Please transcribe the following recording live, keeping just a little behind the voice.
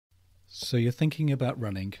So you're thinking about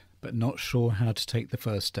running, but not sure how to take the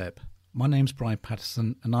first step. My name's Brian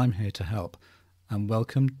Patterson, and I'm here to help. And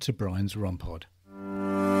welcome to Brian's Runpod.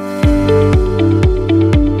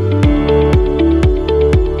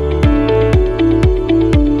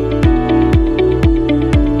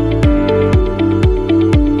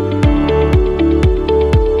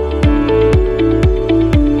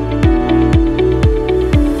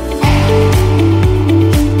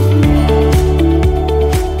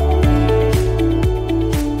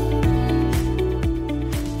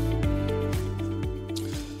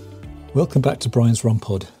 Welcome back to Brian's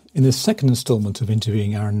Runpod. In this second instalment of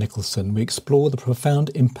interviewing Arran Nicholson, we explore the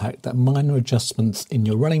profound impact that minor adjustments in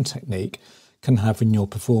your running technique can have in your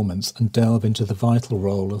performance and delve into the vital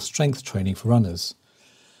role of strength training for runners.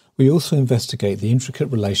 We also investigate the intricate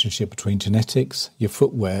relationship between genetics, your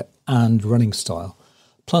footwear and running style.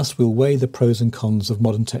 Plus, we'll weigh the pros and cons of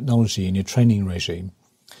modern technology in your training regime.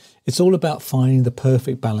 It's all about finding the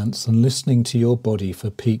perfect balance and listening to your body for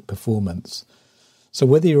peak performance. So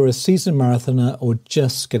whether you're a seasoned marathoner or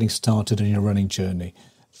just getting started on your running journey,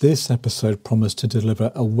 this episode promised to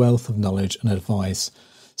deliver a wealth of knowledge and advice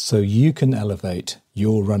so you can elevate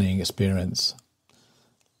your running experience.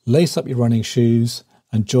 Lace up your running shoes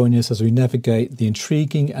and join us as we navigate the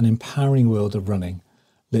intriguing and empowering world of running.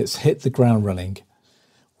 Let's hit the ground running.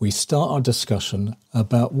 We start our discussion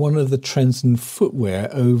about one of the trends in footwear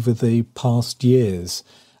over the past years,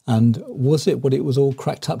 and was it what it was all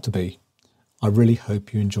cracked up to be? I really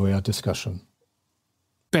hope you enjoy our discussion.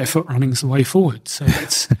 Barefoot running's the way forward. So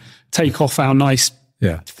let's take off our nice,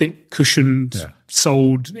 thick, cushioned,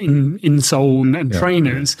 soled insole and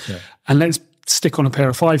trainers, and let's stick on a pair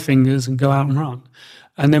of five fingers and go out and run.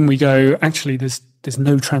 And then we go, actually, there's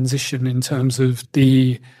no transition in terms of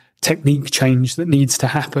the technique change that needs to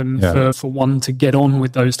happen for one to get on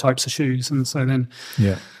with those types of shoes. And so then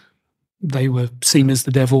they were seen as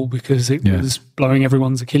the devil because it was blowing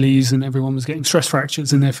everyone's Achilles and everyone was getting stress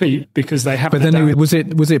fractures in their feet because they haven't. But then was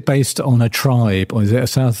it based on a tribe, or is it a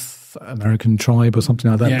South American tribe or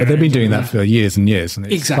something like that? But they've been doing that for years and years, and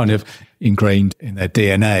it's kind of ingrained in their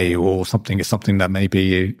DNA or something. It's something that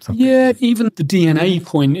maybe something. Yeah, even the DNA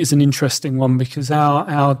point is an interesting one because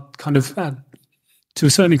our kind of to a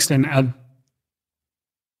certain extent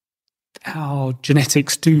our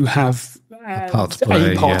genetics do have a part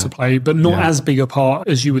to play, but not as big a part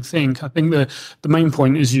as you would think. I think the main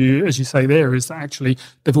point, as you say there, is that actually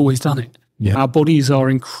they've always done it. Yeah. Our bodies are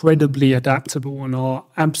incredibly adaptable and are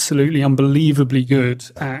absolutely unbelievably good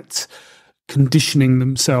at conditioning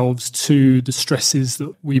themselves to the stresses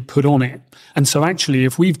that we put on it. And so actually,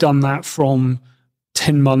 if we've done that from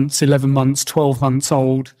 10 months, 11 months, 12 months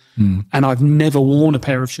old, and I've never worn a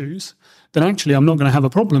pair of shoes, then actually I'm not going to have a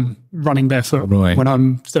problem running barefoot when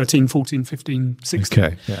I'm 13, 14, 15, 16.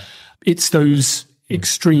 Okay, It's those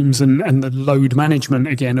extremes and the load management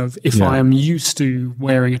again of if I am used to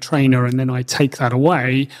wearing a trainer and then I take that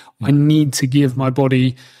away, I need to give my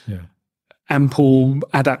body ample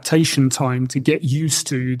adaptation time to get used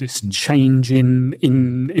to this change in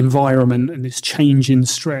environment and this change in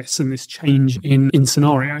stress and this change in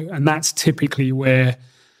scenario. And that's typically where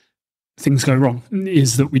things go wrong,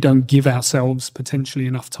 is that we don't give ourselves potentially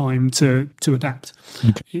enough time to adapt.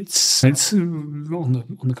 Okay. It's on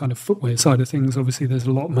the kind of footwear side of things. Obviously, there's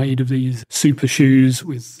a lot made of these super shoes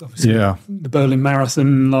with obviously the Berlin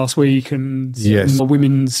Marathon last week and the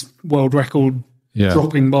women's world record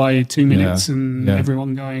dropping by 2 minutes and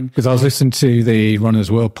everyone going. Because I was listening to the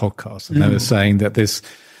Runner's World podcast and they were saying that this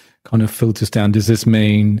kind of filters down. Does this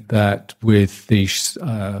mean that with these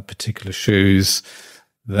particular shoes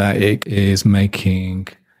that it is making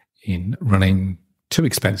in running too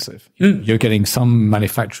expensive? You're getting some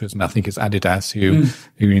manufacturers, and I think it's Adidas, who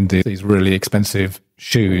are in these really expensive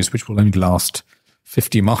shoes which will only last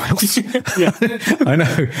 50 miles. I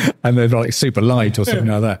know. And they're like super light or something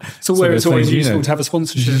like that. So where it's always useful to have a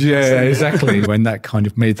sponsorship. Yeah, exactly. When that kind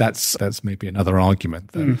of made, that's maybe another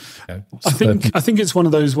argument. That, I think it's one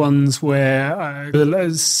of those ones where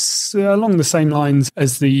along the same lines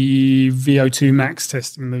as the VO2 max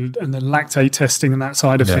testing and the lactate testing and that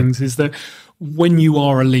side of things, is that when you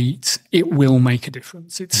are elite, it will make a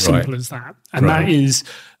difference. It's simple as that. And that is,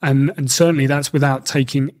 and certainly that's without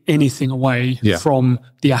taking anything away from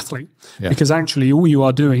the athlete. Yeah. Because actually all you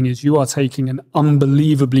are doing is you are taking an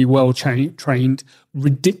unbelievably well-trained,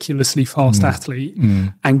 ridiculously fast athlete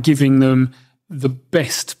and giving them the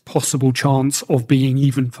best possible chance of being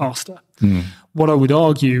even faster. What I would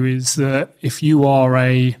argue is that if you are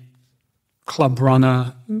a club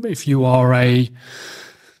runner, if you are a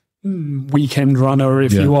weekend runner,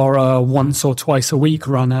 if you are a once or twice a week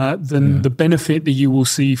runner, then the benefit that you will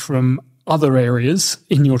see from other areas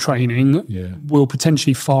in your training will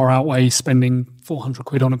potentially far outweigh spending 400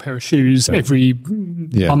 quid on a pair of shoes every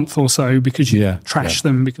month or so because you trash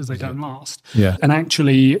them because they don't last. And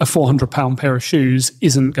actually a 400-pound pair of shoes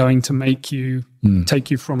isn't going to make you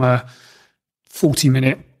take you from a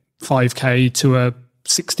 40-minute 5K to a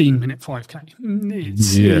 16-minute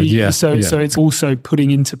 5K. So it's also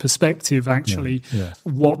putting into perspective actually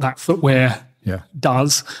what that footwear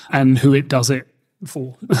does and who it does it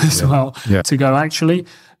for as well. To go, actually,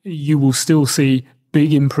 you will still see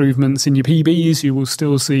big improvements in your PBs, you will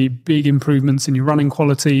still see big improvements in your running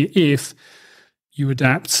quality if you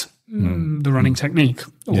adapt the running technique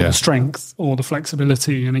or the strength or the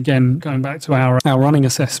flexibility. And again, going back to our running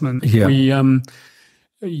assessment,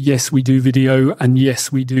 yes, we do video, and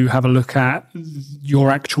yes, we do have a look at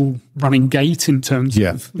your actual running gait in terms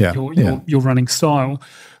of your running style.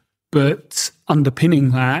 But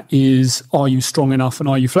underpinning that is, are you strong enough and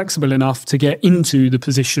are you flexible enough to get into the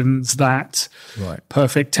positions that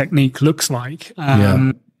perfect technique looks like?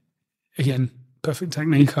 Again, perfect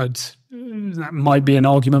technique, that might be an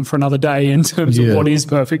argument for another day in terms of what is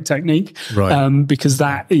perfect technique, because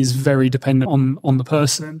that is very dependent on the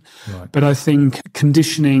person. But I think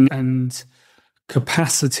conditioning and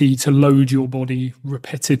capacity to load your body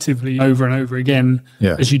repetitively over and over again,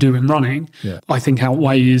 as you do in running, I think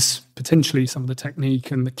outweighs potentially some of the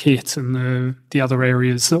technique and the kit and the other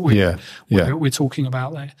areas that we're talking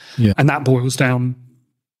about there. And that boils down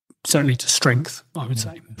certainly to strength, I would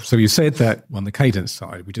say. So you said that on the cadence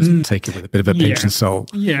side, we just take it with a bit of a pinch and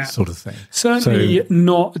salt sort of thing. Certainly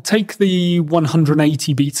not take the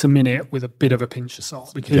 180 beats a minute with a bit of a pinch of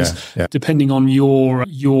salt, because depending on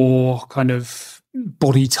your kind of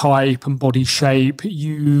body type and body shape,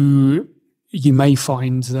 you may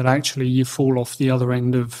find that actually you fall off the other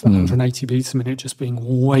end of 180 beats a minute just being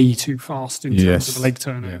way too fast in terms of a leg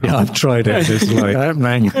turnover. Yeah, I've tried it. It's like,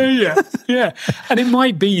 And it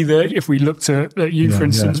might be that if we looked at you, for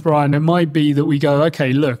instance, Brian, it might be that we go,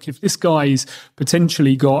 okay, look, if this guy's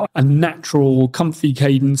potentially got a natural comfy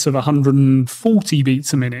cadence of 140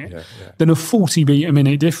 beats a minute, then a 40 beat a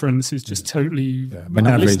minute difference is just totally an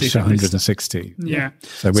average 160.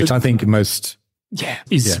 So which I think most...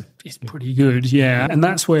 is pretty good, and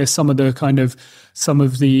that's where some of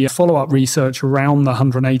the follow-up research around the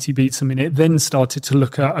 180 beats a minute then started to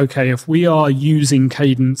look at, okay, if we are using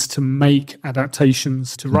cadence to make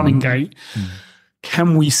adaptations to running gait,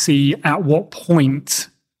 can we see at what point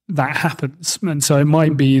that happens? And so it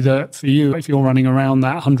might be that for you, if you're running around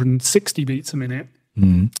that 160 beats a minute,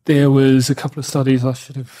 there was a couple of studies, I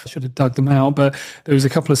should have dug them out, but there was a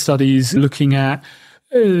couple of studies looking at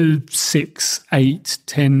 6, 8,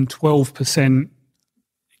 10, 12%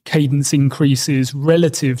 cadence increases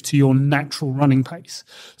relative to your natural running pace.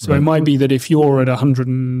 So it might be that if you're at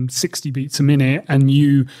 160 beats a minute and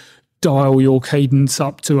you dial your cadence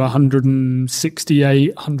up to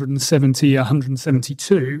 168, 170,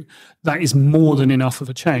 172, that is more than enough of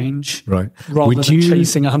a change, rather than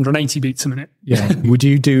chasing 180 beats a minute. Would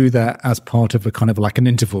you do that as part of a kind of like an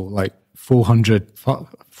interval, like 400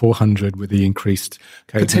 with the increased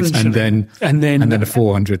cadence, and then a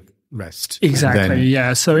 400 rest? Exactly.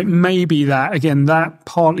 So it may be that, again, that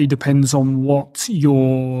partly depends on what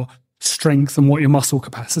your strength and what your muscle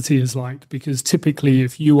capacity is like, because typically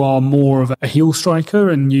if you are more of a heel striker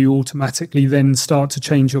and you automatically then start to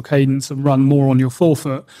change your cadence and run more on your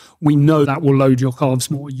forefoot, we know that will load your calves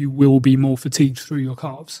more. You will be more fatigued through your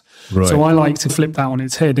calves. So I like to flip that on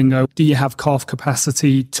its head and go, do you have calf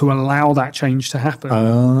capacity to allow that change to happen?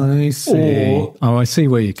 I see. I see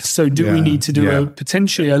where you... So do we need to do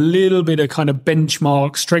potentially a little bit of kind of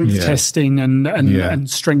benchmark strength testing and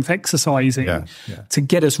strength exercising to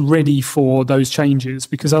get us ready for those changes?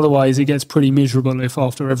 Because otherwise it gets pretty miserable if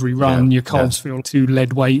after every run your calves feel too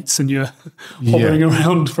lead weights and you're hobbling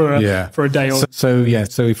around for a day or so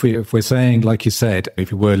if we're saying, like you said,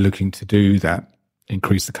 if we were looking to do that,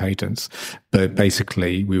 increase the cadence, but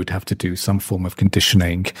basically we would have to do some form of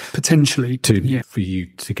conditioning potentially for you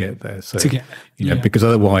to get there. So because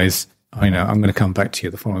otherwise, I know I'm going to come back to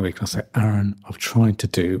you the following week and I'll say, Arran, I've tried to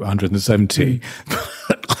do 170,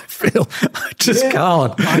 but I feel I just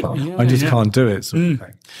can't. I just can't do it, sort of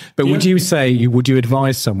thing. But would you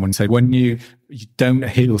advise someone, say, when you don't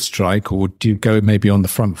heel strike, or do you go maybe on the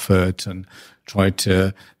front foot and try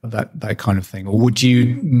to that kind of thing, or would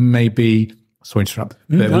you maybe... Sorry to interrupt.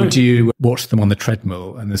 But would you watch them on the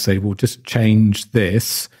treadmill and they say, well, just change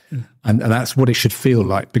this, and that's what it should feel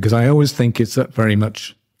like? Because I always think it's very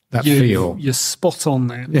much feel. You're spot on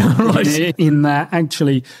there. Yeah, right. In that,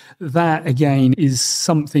 actually, that again is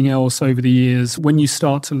something else over the years. When you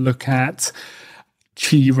start to look at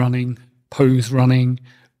chi running, pose running,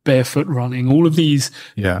 barefoot running, all of these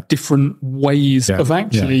different ways of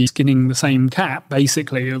actually skinning the same cat,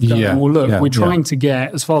 basically, of going, well, look, we're trying to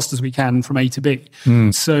get as fast as we can from A to B.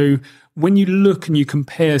 So when you look and you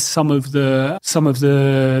compare some of the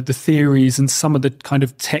theories and some of the kind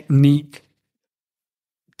of technique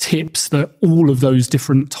tips that all of those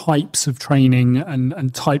different types of training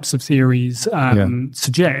and types of theories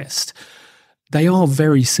suggest, they are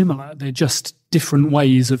very similar. They're just different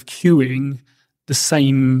ways of cueing the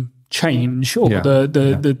same change or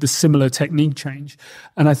the similar technique change.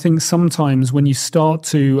 And I think sometimes when you start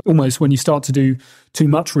to do too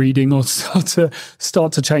much reading or start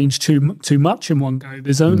to change too much in one go,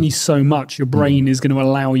 there's only so much your brain is going to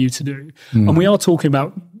allow you to do. And we are talking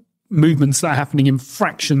about movements that are happening in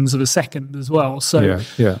fractions of a second as well. So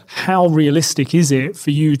how realistic is it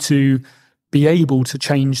for you to be able to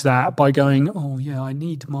change that by going, I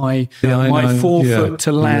need my forefoot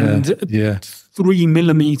to land 3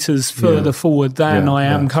 millimeters further forward than I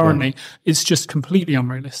am currently. It's just completely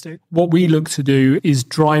unrealistic. What we look to do is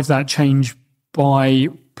drive that change by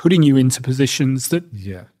putting you into positions that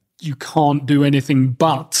you can't do anything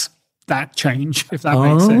but that change, if that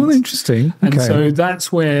makes sense. Oh, interesting. And so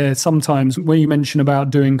that's where sometimes when you mention about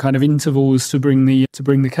doing kind of intervals to bring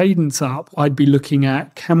the cadence up, I'd be looking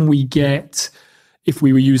at, can we get, if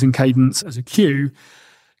we were using cadence as a cue,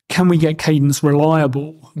 can we get cadence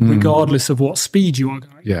reliable regardless of what speed you are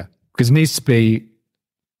going? Yeah, because it needs to be,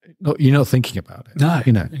 you're not thinking about it.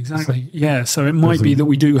 No, exactly. So it might be that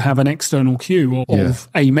we do have an external cue of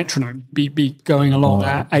a metronome be going along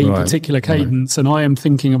at a particular cadence, and I am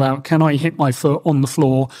thinking about, can I hit my foot on the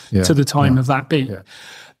floor to the time of that beat?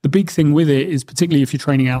 The big thing with it is, particularly if you're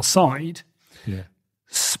training outside,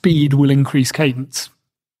 speed will increase cadence.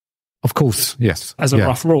 Of course, yes. As a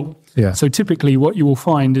rough rule. So typically what you will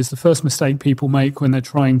find is the first mistake people make when they're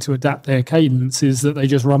trying to adapt their cadence is that they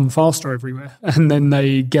just run faster everywhere. And then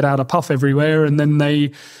they get out of puff everywhere, and then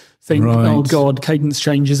they think, oh God, cadence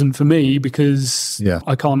change isn't for me because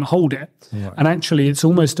I can't hold it. Right. And actually it's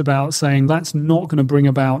almost about saying that's not going to bring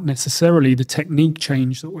about necessarily the technique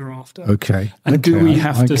change that we're after. And do we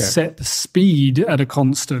have to set the speed at a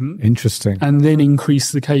constant? Interesting. And then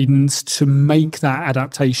increase the cadence to make that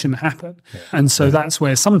adaptation happen. And so that's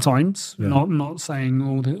where sometimes, not saying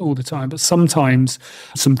all the time, but sometimes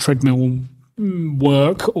some treadmill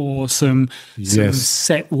work or some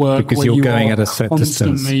set work because where you're you going are at a set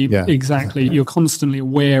constantly distance. You're constantly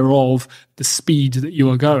aware of the speed that you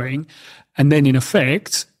are going, and then in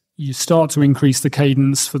effect you start to increase the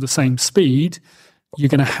cadence for the same speed. You're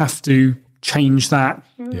going to have to change that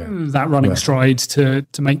running stride to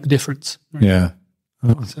make the difference, right?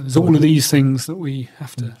 So there's all of these things that we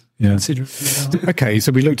have to consider. Okay,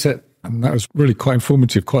 so we looked at, and that was really quite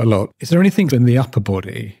informative, quite a lot. Is there anything in the upper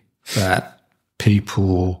body that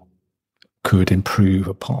people could improve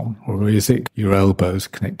upon, or is it your elbows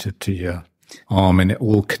connected to your arm and it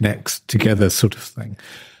all connects together, sort of thing?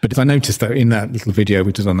 But I noticed that in that little video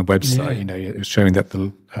we did on the website, it was showing that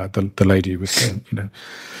the lady was going,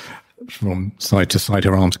 from side to side,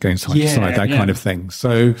 her arms going side to side, that kind of thing.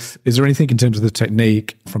 So is there anything in terms of the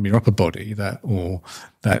technique from your upper body that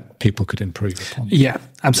people could improve upon? Yeah,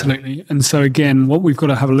 absolutely. Yeah. And so again, what we've got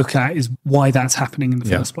to have a look at is why that's happening in the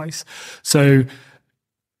first place. So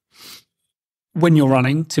when you're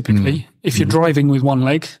running, typically, if you're driving with one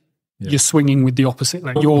leg, you're swinging with the opposite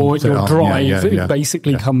leg. Your drive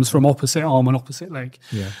basically comes from opposite arm and opposite leg.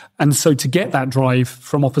 Yeah. And so to get that drive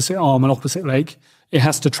from opposite arm and opposite leg, it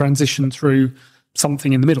has to transition through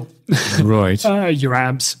something in the middle. Right. Your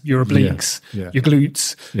abs, your obliques, your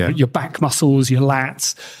glutes, your back muscles, your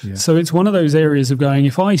lats. Yeah. So it's one of those areas of going,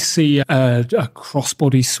 if I see a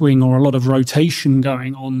cross-body swing or a lot of rotation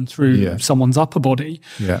going on through someone's upper body,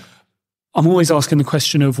 I'm always asking the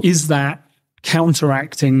question of, is that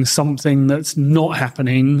counteracting something that's not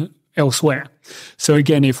happening elsewhere? So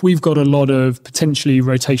again, if we've got a lot of potentially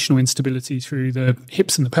rotational instability through the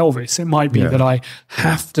hips and the pelvis, it might be that I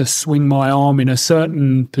have to swing my arm in a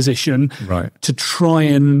certain position to try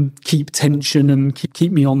and keep tension and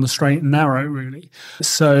keep me on the straight and narrow, really.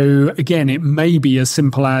 So again, it may be as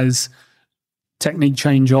simple as technique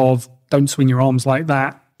change of don't swing your arms like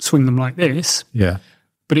that, swing them like this. Yeah.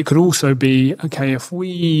 But it could also be, okay, if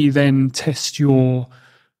we then test your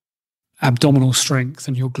abdominal strength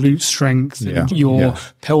and your glute strength and your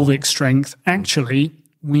pelvic strength, actually,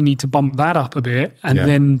 we need to bump that up a bit, and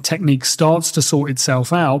then technique starts to sort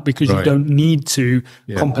itself out because you don't need to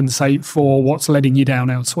compensate for what's letting you down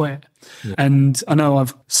elsewhere. Yeah. And I know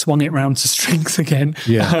I've swung it round to strength again,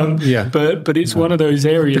 but it's one of those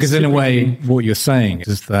areas. Because in a way, what you're saying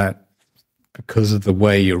is that because of the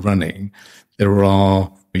way you're running,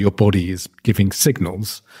 your body is giving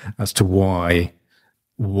signals as to why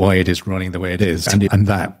it is running the way it is, and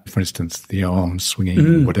that, for instance, the arms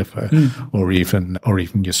swinging, whatever, or even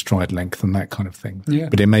your stride length and that kind of thing. Yeah.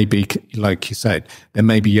 But it may be, like you said, there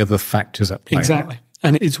may be other factors at play. Exactly.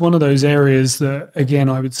 And it's one of those areas that, again,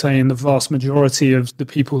 I would say in the vast majority of the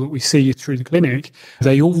people that we see through the clinic,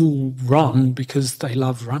 they all run because they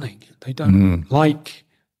love running. They don't like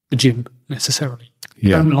the gym necessarily.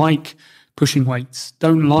 Yeah. Don't like pushing weights.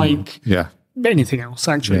 Don't like anything else.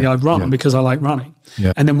 Actually, I run because I like running.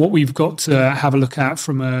 Yeah. And then what we've got to have a look at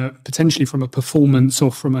potentially from a performance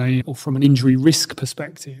or from an injury risk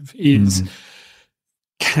perspective is,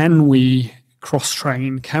 can we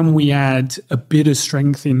cross-train? Can we add a bit of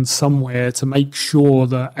strength in somewhere to make sure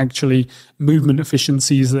that actually movement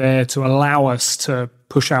efficiency is there to allow us to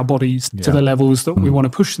push our bodies to the levels that we want to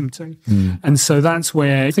push them to? And so that's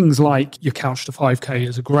where things like your couch to 5K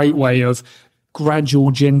is a great way of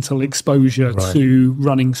gradual, gentle exposure to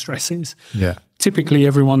running stresses. Yeah. Typically,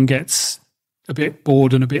 everyone gets a bit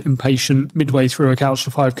bored and a bit impatient midway through a couch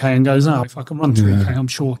to 5K and goes, oh, if I can run 3K, I'm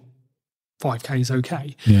sure 5K is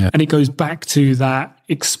okay. Yeah. And it goes back to that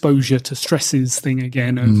exposure to stresses thing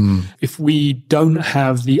again of if we don't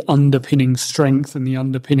have the underpinning strength and the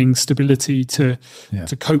underpinning stability to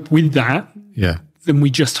cope with that, then we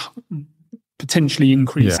just potentially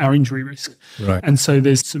increase our injury risk. Right. And so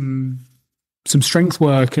there's some strength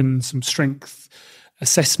work and some strength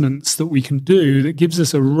assessments that we can do that gives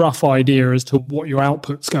us a rough idea as to what your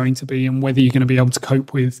output's going to be and whether you're going to be able to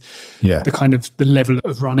cope with the kind of the level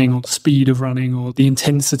of running or the speed of running or the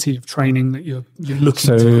intensity of training that you're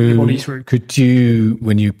looking to put your body through. Could you,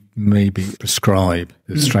 when you maybe prescribe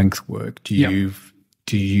the strength work, do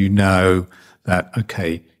you know that,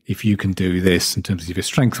 okay, if you can do this in terms of your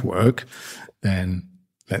strength work, then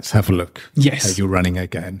let's have a look at how you're running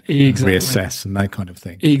again, and reassess and that kind of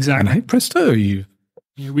thing. Exactly. And hey, presto,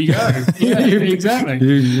 here we go.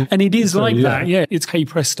 Exactly. And it is like that. Yeah, it's hey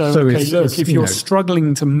presto. So okay, look, if you're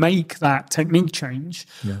struggling to make that technique change,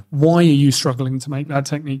 why are you struggling to make that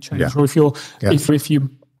technique change? Or if you're if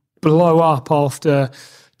you blow up after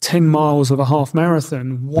 10 miles of a half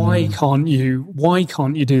marathon, why can't you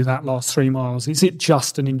do that last 3 miles? Is it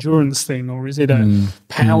just an endurance thing, or is it a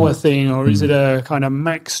power thing, or is it a kind of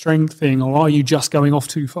max strength thing, or are you just going off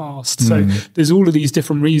too fast? So there's all of these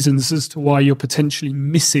different reasons as to why you're potentially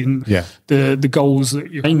missing the goals that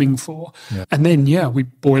you're aiming for. And then we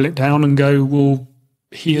boil it down and go, well,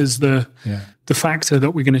 here's the factor that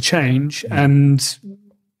we're going to change. And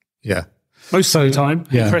most of the time,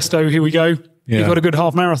 presto, here we go. You've got a good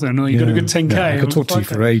half marathon, or you've got a good 10K. I could talk to you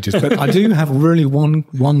for ages, but I do have really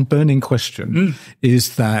one burning question: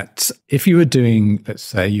 is that if you were doing, let's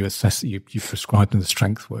say, you prescribed the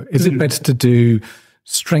strength work, is it better to do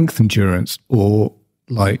strength endurance or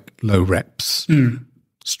like low reps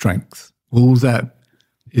strength? All that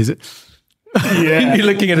is it? Yeah, you're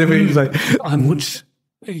looking at it and like,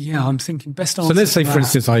 I'm thinking best answer. So let's say, for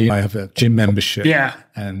instance, I have a gym membership. Yeah.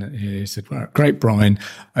 And he said, well, great, Brian.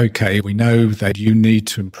 Okay, we know that you need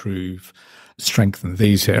to improve strength in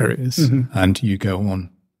these areas. And you go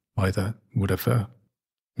on either whatever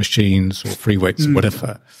machines or free weights,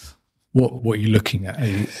 whatever. What are you looking at?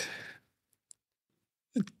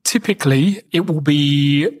 Typically, it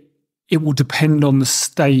will depend on the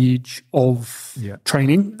stage of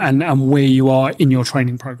training and where you are in your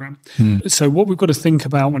training program. So what we've got to think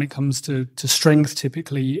about when it comes to strength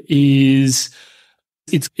typically is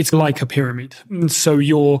it's like a pyramid. So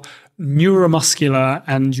your neuromuscular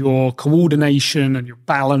and your coordination and your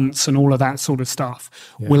balance and all of that sort of stuff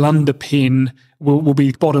will underpin, will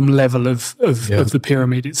be bottom level of the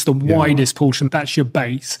pyramid. It's the widest portion. That's your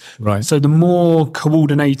base. Right. So the more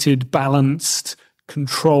coordinated, balanced,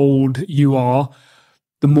 controlled you are,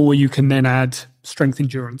 the more you can then add strength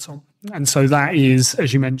endurance on. And so that is,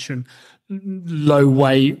 as you mentioned, low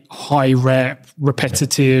weight, high rep,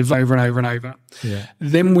 repetitive, over and over and over.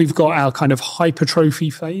 Then we've got our kind of hypertrophy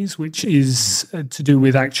phase, which is to do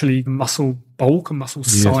with actually muscle bulk and muscle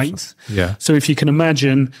size. So if you can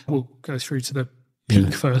imagine, we'll go through to the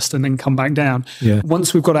peak first and then come back down.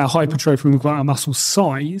 Once we've got our hypertrophy and we've got our muscle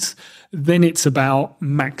size, then it's about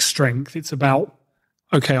max strength. It's about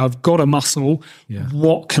okay, I've got a muscle. Yeah.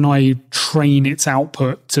 What can I train its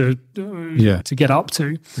output to get up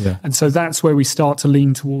to? Yeah. And so that's where we start to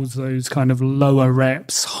lean towards those kind of lower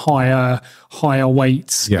reps, higher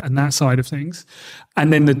weights, and that side of things.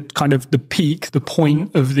 And then the kind of the peak, the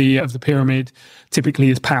point of the pyramid typically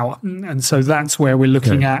is power. And so that's where we're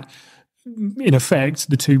looking at, in effect,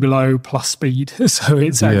 the two below plus speed. So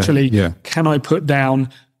it's actually, can I put down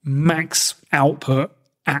max output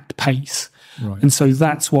at pace? Right. And so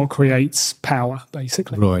that's what creates power,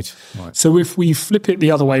 basically. Right. So if we flip it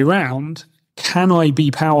the other way around, can I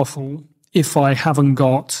be powerful if I haven't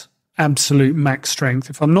got absolute max strength?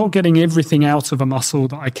 If I'm not getting everything out of a muscle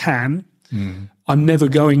that I can, I'm never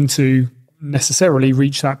going to necessarily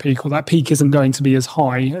reach that peak, or that peak isn't going to be as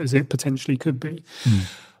high as it potentially could be.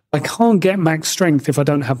 I can't get max strength if I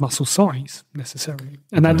don't have muscle size necessarily.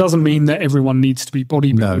 And that doesn't mean that everyone needs to be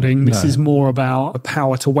bodybuilding. This is more about a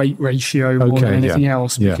power to weight ratio more than anything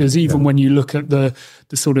else. Because even when you look at the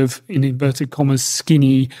sort of, in inverted commas,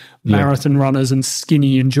 skinny marathon runners and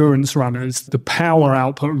skinny endurance runners, the power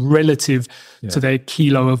output relative to their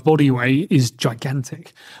kilo of body weight is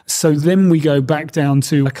gigantic. So then we go back down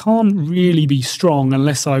to, I can't really be strong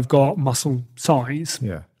unless I've got muscle size.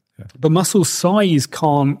 But muscle size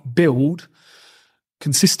can't build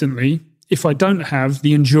consistently if I don't have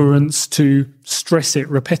the endurance to stress it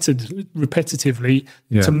repetitively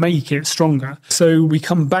to make it stronger. So we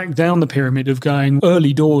come back down the pyramid of going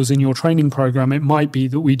early doors in your training program. It might be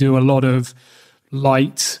that we do a lot of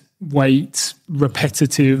light weight,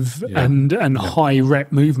 repetitive and high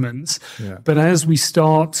rep movements. But as we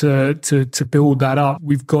start to build that up,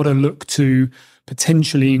 we've got to look to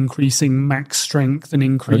potentially increasing max strength and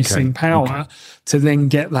increasing power to then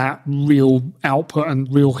get that real output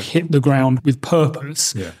and real hit the ground with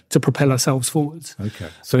purpose to propel ourselves forwards.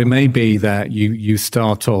 So it may be that you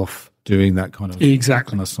start off doing that kind of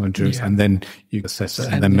endurance and then you assess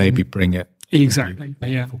it and then maybe bring it. Exactly,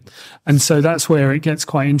 And so that's where it gets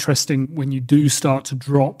quite interesting when you do start to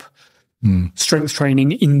drop strength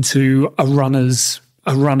training into a runner's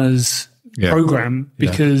program,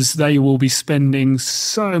 because they will be spending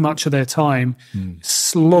so much of their time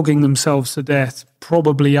slogging themselves to death,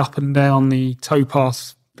 probably up and down the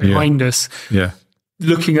towpath behind us,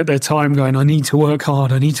 looking at their time going, I need to work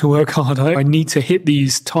hard, I need to hit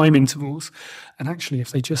these time intervals. And actually, if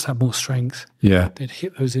they just had more strength, they'd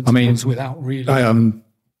hit those intervals without really...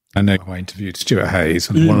 I know I interviewed Stuart Hayes,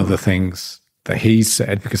 and one of the things that he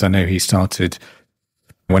said, because I know he started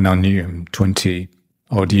when I knew him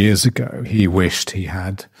 20-odd years ago, he wished he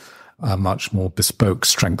had a much more bespoke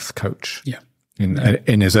strength coach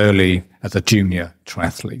in his early, as a junior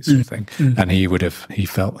triathlete sort of thing. And he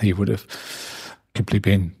felt he would have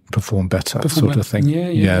completely performed better, sort of thing.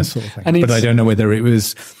 Sort of thing. But I don't know whether it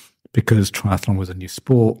was because triathlon was a new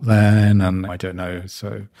sport then, and I don't know.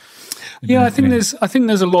 So I think there's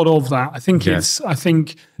a lot of that. I think I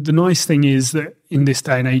think the nice thing is that in this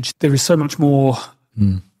day and age, there is so much more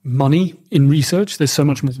money in research. There's so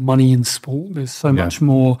much more money in sport. There's so much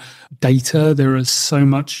more data. There is so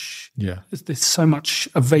much. There's so much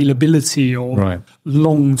availability or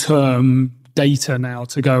long-term data now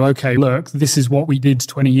to go, okay, look, this is what we did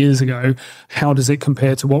 20 years ago. How does it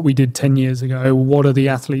compare to what we did 10 years ago? What are the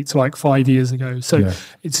athletes like 5 years ago? So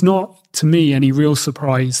it's not, to me, any real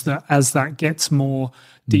surprise that as that gets more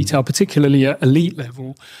detail, particularly at elite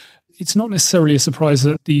level, it's not necessarily a surprise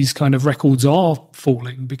that these kind of records are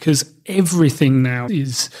falling, because everything now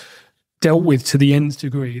is dealt with to the nth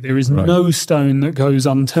degree. There is no stone that goes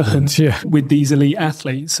unturned with these elite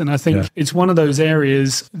athletes. And I think it's one of those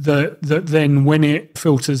areas that then when it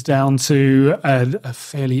filters down to a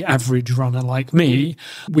fairly average runner like me,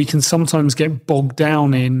 we can sometimes get bogged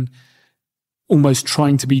down in almost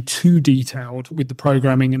trying to be too detailed with the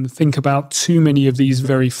programming and think about too many of these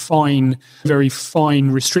very fine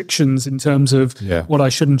restrictions in terms of what I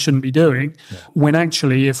should and shouldn't be doing. When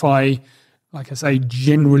actually, if I, like I say,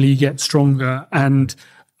 generally get stronger and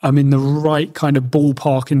I'm in the right kind of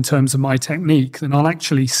ballpark in terms of my technique, then I'll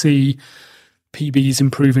actually see PBs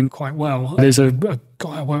improving quite well. There's a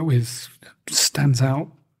guy I work with, stands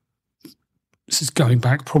out. This is going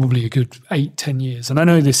back probably a good 8-10 years. And I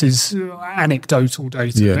know this is anecdotal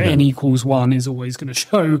data, but N equals 1 is always going to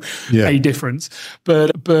show a difference.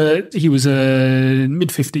 But he was a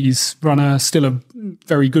mid-50s runner, still a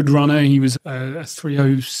very good runner. He was a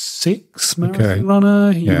 3:06 marathon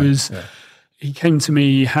runner. He came to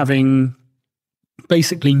me having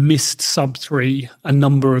basically missed sub 3 a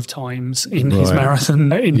number of times in his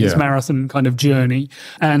marathon kind of journey,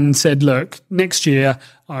 and said, look, next year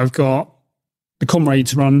I've got the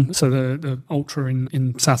Comrades run, so the ultra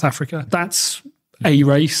in South Africa. That's A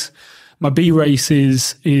race. My B race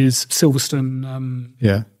is Silverstone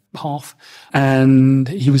half, and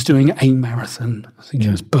he was doing a marathon. I think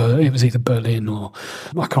it was either Berlin or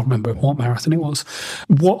I can't remember what marathon it was.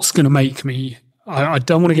 What's going to make me? I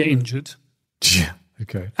don't want to get injured. Yeah.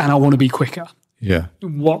 Okay. And I want to be quicker. Yeah.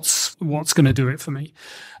 What's going to do it for me?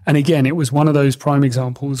 And again, it was one of those prime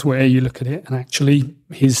examples where you look at it and actually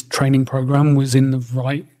his training program was in the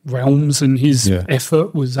right realms and his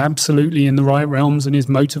effort was absolutely in the right realms and his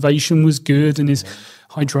motivation was good and his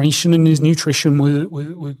hydration and his nutrition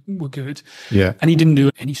were good. Yeah. And he didn't do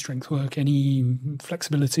any strength work, any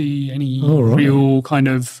flexibility, any real kind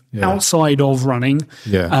of outside of running.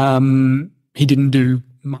 Yeah. He didn't do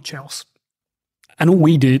much else. And all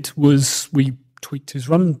we did was we tweaked his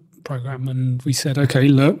run program and we said, okay,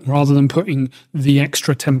 look, rather than putting the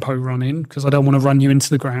extra tempo run in, because I don't want to run you into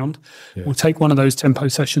the ground, we'll take one of those tempo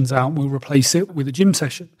sessions out and we'll replace it with a gym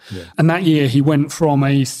session. Yeah. And that year he went from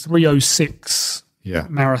a 3:06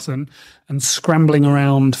 marathon and scrambling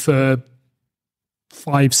around for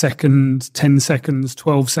 5 seconds, 10 seconds,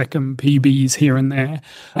 12-second PBs here and there.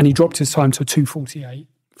 And he dropped his time to a 2:48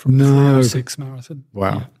 from 3:06 marathon.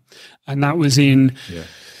 Wow. Yeah. And that was in...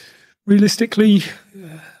 realistically, it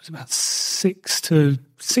was about 6 to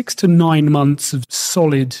 9 months of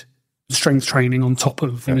solid strength training on top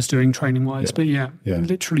of what he was doing training-wise. But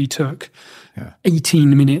literally took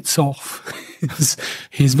 18 minutes off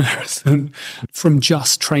his marathon from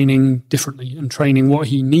just training differently and training what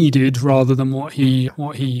he needed rather than what he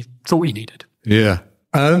thought he needed. Yeah.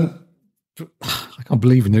 I can't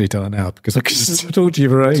believe you nearly done it now because I could just talk to you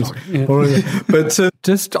for ages. But I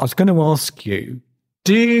was going to ask you,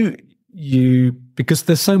 do you, because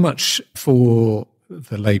there's so much for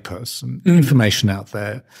the layperson, information out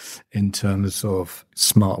there in terms of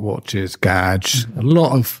smartwatches, gadgets, a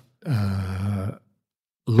lot of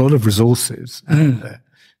resources out there.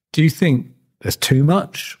 Do you think there's too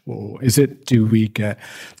much, or do we get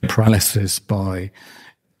paralysis by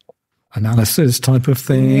analysis type of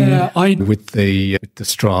thing with the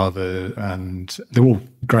Strava, and they're all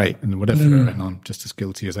great and whatever, and I'm just as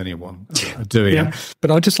guilty as anyone doing it.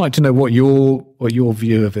 But I'd just like to know what your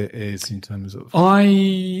view of it is in terms of.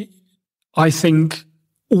 I think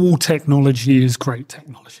all technology is great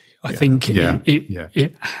technology. I think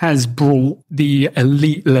it has brought the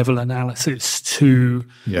elite level analysis to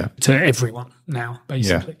everyone now,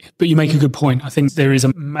 basically. But you make a good point. I think there is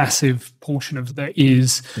a massive portion of that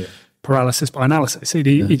is paralysis by analysis. It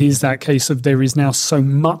is that case of there is now so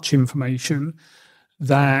much information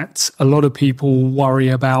that a lot of people worry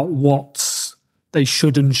about what they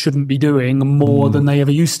should and shouldn't be doing more than they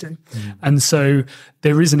ever used to. And so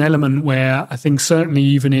there is an element where I think certainly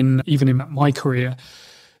even in my career,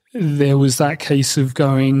 there was that case of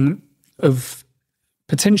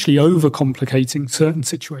potentially overcomplicating certain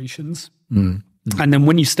situations. And then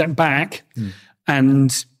when you step back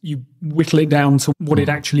and you whittle it down to what it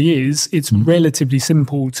actually is, it's relatively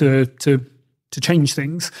simple to change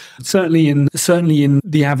things. Certainly in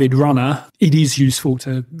the avid runner, it is useful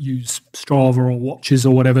to use Strava or watches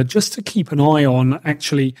or whatever, just to keep an eye on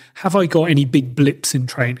actually, have I got any big blips in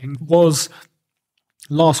training?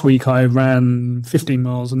 Last week I ran 15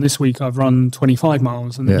 miles and this week I've run 25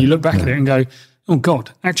 miles. And you look back at it and go, oh God,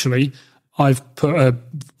 actually, I've put a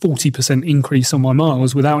 40% increase on my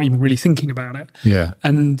miles without even really thinking about it. Yeah.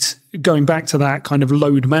 And going back to that kind of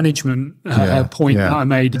load management point that I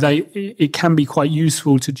made, it can be quite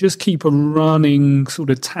useful to just keep a running sort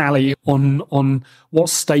of tally on what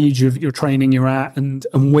stage of your training you're at and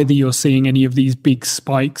whether you're seeing any of these big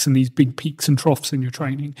spikes and these big peaks and troughs in your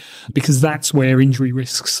training, because that's where injury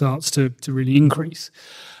risk starts to really increase.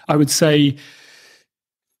 I would say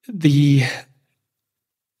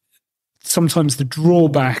sometimes the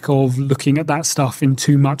drawback of looking at that stuff in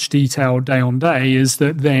too much detail day on day is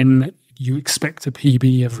that then you expect a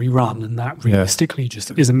PB every run, and that realistically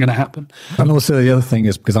just isn't going to happen. And also the other thing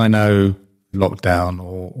is, because I know lockdown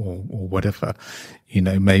or whatever,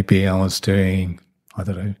 maybe I was doing, I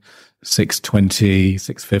don't know, 6:20,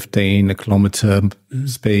 6:15 a kilometre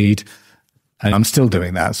speed, and I'm still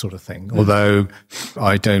doing that sort of thing. Although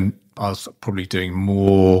I was probably doing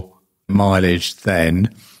more mileage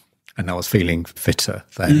then, and I was feeling fitter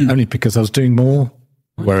then, only because I was doing more.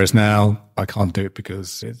 Whereas now I can't do it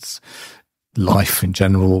because it's life in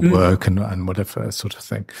general, work and whatever sort of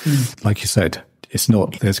thing. Like you said, it's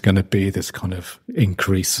not, there's going to be this kind of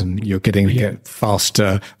increase and you're getting to get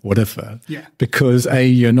faster, whatever. Yeah. Because A,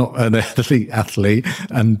 you're not an athlete,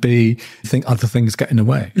 and B, I think other things get in the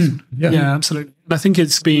way. Yeah, absolutely. I think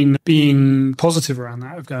it's being positive around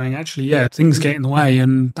that, of going, actually, things get in the way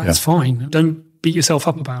and that's fine. beat yourself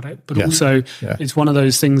up about it. But also it's one of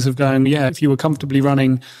those things of going, if you were comfortably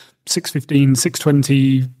running 6:15,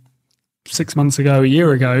 6:20 6 months ago, a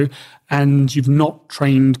year ago, and you've not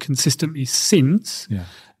trained consistently since,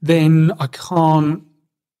 then I can't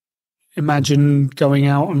imagine going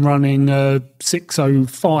out and running a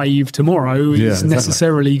 6:05 tomorrow is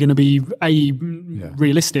necessarily going to be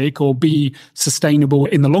realistic or be sustainable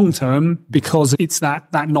in the long term, because it's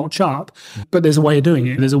that notch up. But there's a way of doing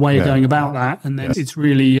it. There's a way of going about that, and then it's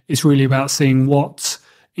really about seeing what,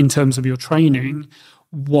 in terms of your training,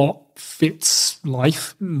 what fits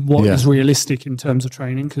life, what is realistic in terms of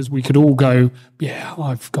training. Because we could all go,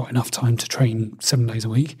 I've got enough time to train 7 days a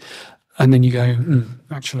week, and then you go,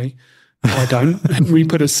 actually, I don't. We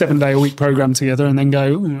put a 7-day-a-week program together and then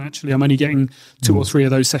go, actually, I'm only getting 2 or 3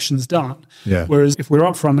 of those sessions done. Whereas if we're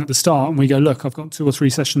upfront at the start and we go, look, I've got 2 or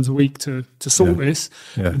 3 sessions a week to sort this,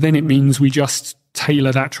 then it means we just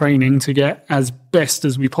tailor that training to get as best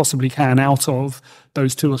as we possibly can out of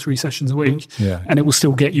those 2 or 3 sessions a week. And it will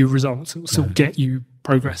still get you results. It will still get you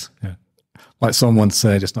progress. Like someone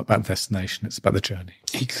said, it's not about the destination, it's about the journey.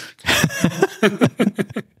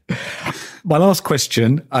 My last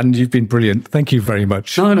question, and you've been brilliant. Thank you very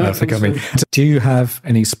much for coming. Do you have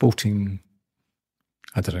any sporting,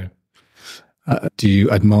 I don't know, do you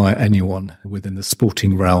admire anyone within the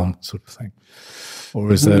sporting realm sort of thing?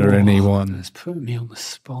 Or is there anyone? That's putting me on the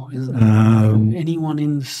spot, isn't it? Anyone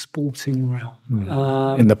in the sporting realm?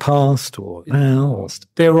 In the past or now?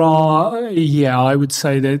 There are, I would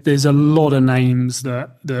say that there's a lot of names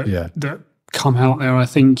that come out there. I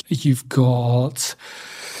think you've got,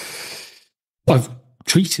 I've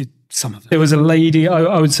treated some of them. There was a lady,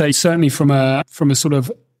 I would say, certainly from a sort of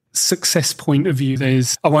success point of view,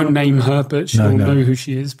 I won't name her, but she'll know who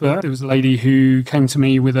she is. But there was a lady who came to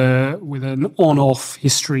me with an on-off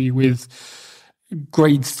history with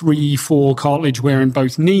grade 3, 4 cartilage wear in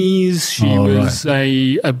both knees. She was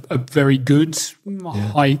a very good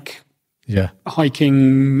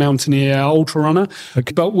hiking mountaineer, ultra runner,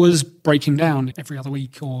 but was breaking down every other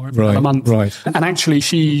week or every other month. And actually,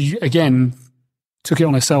 she again took it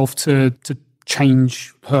on herself to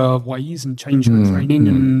change her ways and change her training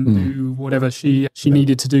and do whatever she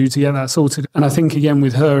needed to do to get that sorted. And I think, again,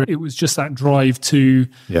 with her, it was just that drive to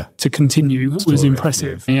continue was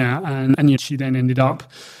impressive. And she then ended up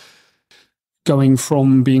going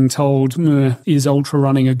from being told, is ultra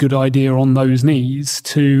running a good idea on those knees,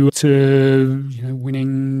 to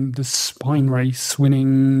winning the spine race,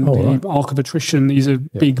 winning the Arc of Attrition. These are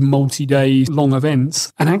big multi-day long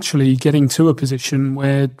events, and actually getting to a position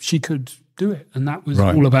where she could do it. And that was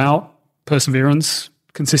all about perseverance,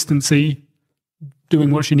 consistency,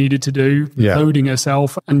 doing what she needed to do, loading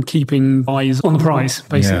herself and keeping eyes on the prize,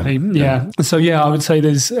 basically. So, I would say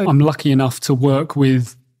I'm lucky enough to work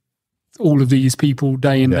with all of these people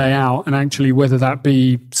day in, day out. And actually, whether that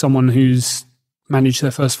be someone who's managed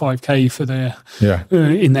their first 5K for their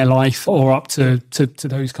in their life or up to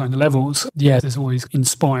those kind of levels, there's always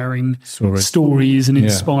inspiring stories and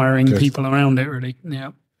inspiring people around it, really.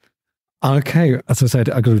 Okay, as I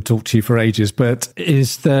said, I've got to talk to you for ages, but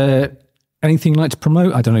is there anything you'd like to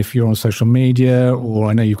promote? I don't know if you're on social media, or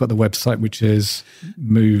I know you've got the website, which is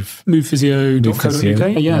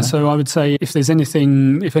movephysio.co.uk. So I would say if there's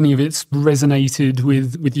anything, if any of it's resonated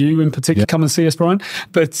with you in particular, come and see us, Brian.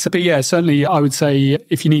 But certainly I would say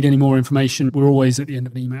if you need any more information, we're always at the end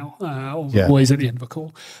of an email or always at the end of a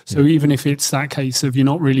call. So even if it's that case of you're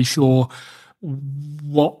not really sure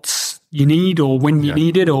what you need or when you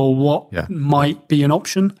need it or what might be an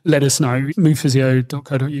option, let us know.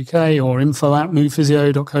 movephysio.co.uk or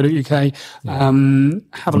info@movephysio.co.uk.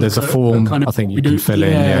 Have a look. There's a form I think you can fill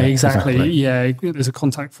in. Exactly. There's a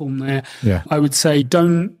contact form there. I would say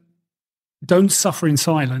don't suffer in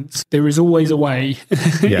silence. There is always a way.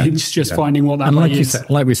 It's just finding what that way is.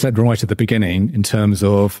 Like we said right at the beginning, in terms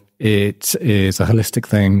of it is a holistic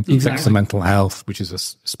thing. It affects the mental health, which is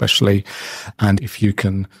especially, and if you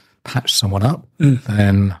can patch someone up,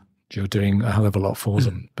 then you're doing a hell of a lot for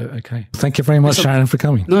them. But okay. Thank you very much, Arran, for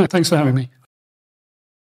coming. No, thanks for having me.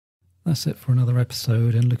 That's it for another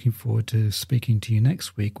episode, and looking forward to speaking to you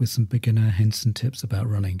next week with some beginner hints and tips about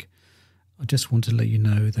running. I just want to let you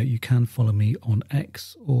know that you can follow me on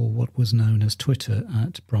X, or what was known as Twitter,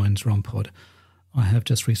 at Brian's Runpod. I have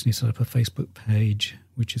just recently set up a Facebook page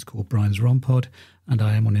which is called Brian's Runpod, and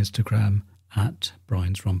I am on Instagram at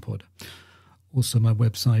Brian's Runpod. Also, my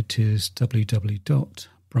website is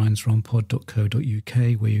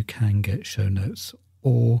www.briansrunpod.co.uk, where you can get show notes,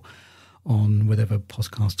 or on whatever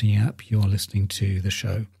podcasting app you are listening to the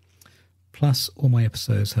show. Plus, all my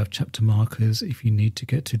episodes have chapter markers if you need to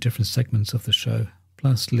get to different segments of the show.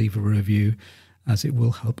 Plus, leave a review as it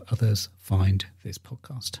will help others find this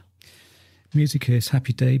podcast. Music is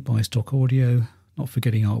Happy Day by Stock Audio, not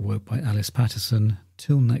forgetting artwork by Alice Patterson.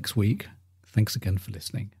 Till next week, thanks again for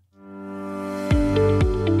listening.